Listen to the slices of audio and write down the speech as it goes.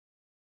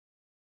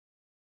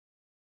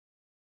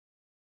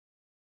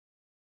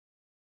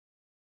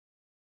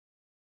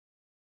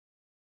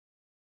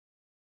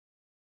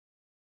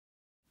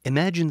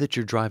Imagine that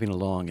you're driving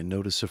along and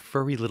notice a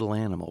furry little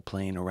animal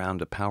playing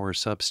around a power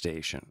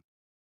substation.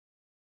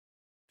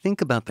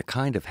 Think about the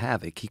kind of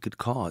havoc he could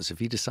cause if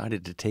he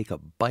decided to take a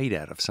bite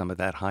out of some of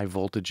that high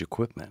voltage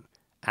equipment.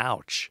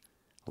 Ouch!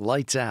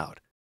 Lights out.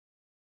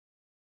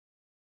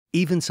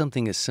 Even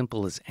something as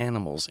simple as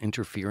animals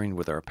interfering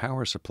with our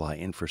power supply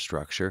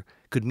infrastructure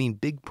could mean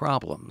big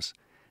problems,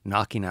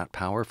 knocking out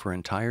power for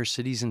entire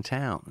cities and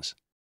towns.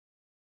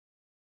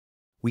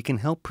 We can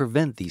help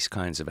prevent these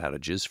kinds of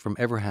outages from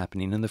ever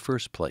happening in the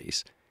first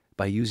place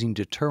by using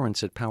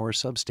deterrents at power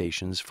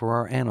substations for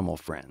our animal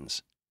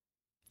friends.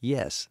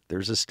 Yes,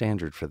 there's a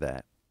standard for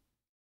that.